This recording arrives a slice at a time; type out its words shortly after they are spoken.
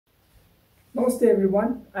Namaste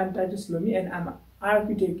everyone, I'm Titus Lomi and I'm an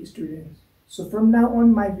architect student. So from now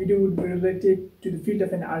on my video would be related to the field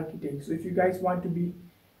of an architect. So if you guys want to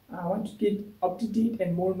get up to date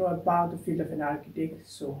and more know about the field of an architect,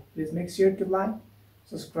 so please make sure to like,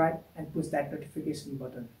 subscribe and push that notification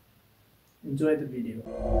button. Enjoy the video.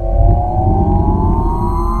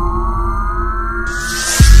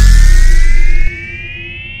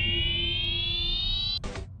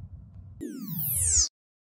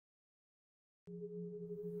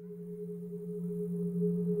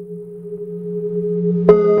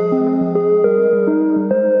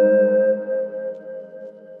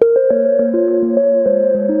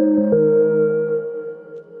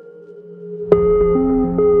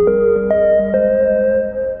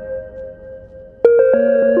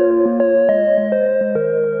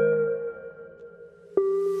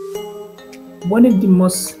 One of the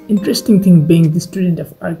most interesting things being the student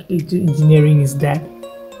of architecture engineering is that,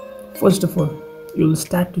 first of all, you will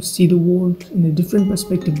start to see the world in a different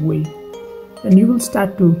perspective way, and you will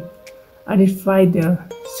start to identify the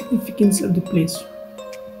significance of the place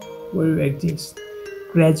where you exist.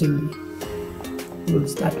 Gradually, you will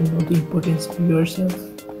start to know the importance of yourself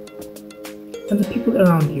and the people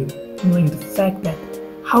around you, knowing the fact that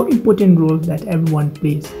how important role that everyone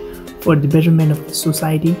plays for the betterment of the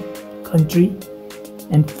society, country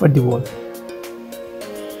and for the world.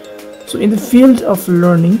 So in the field of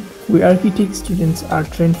learning, we architect students are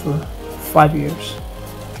trained for 5 years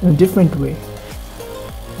in a different way.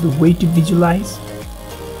 The way to visualize,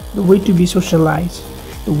 the way to be socialized,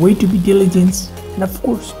 the way to be diligent, and of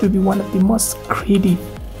course to be one of the most creative,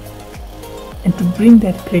 and to bring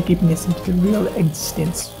that creativeness into the real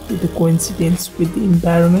existence with the coincidence with the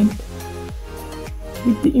environment,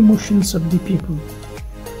 with the emotions of the people.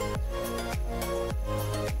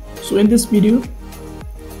 So in this video,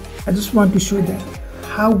 I just want to show that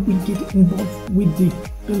how we get involved with the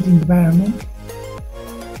built environment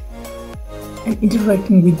and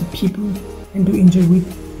interacting with the people and to enjoy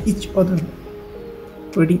with each other,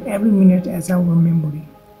 creating every minute as our memory.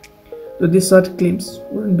 So these short clips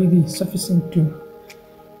wouldn't be sufficient to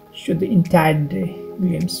show the entire day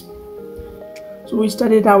glimpse. So we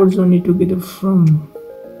started our journey together from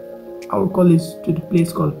our college to the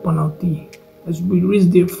place called Panauti. As we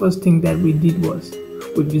reached there, first thing that we did was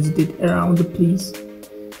we visited around the place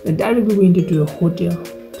and directly went into the hotel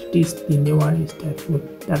to taste the Newari style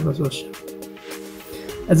food that was awesome.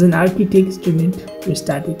 As an architect student, we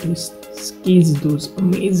started to sketch those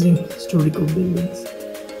amazing historical buildings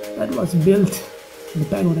that was built in the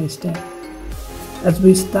pagoda style. As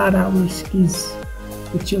we start our sketch,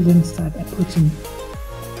 the children start approaching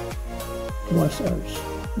towards us.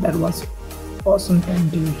 That was awesome time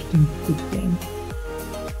interacting with them.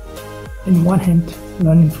 In one hand,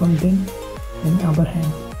 learning from them, in the other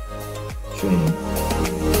hand, training.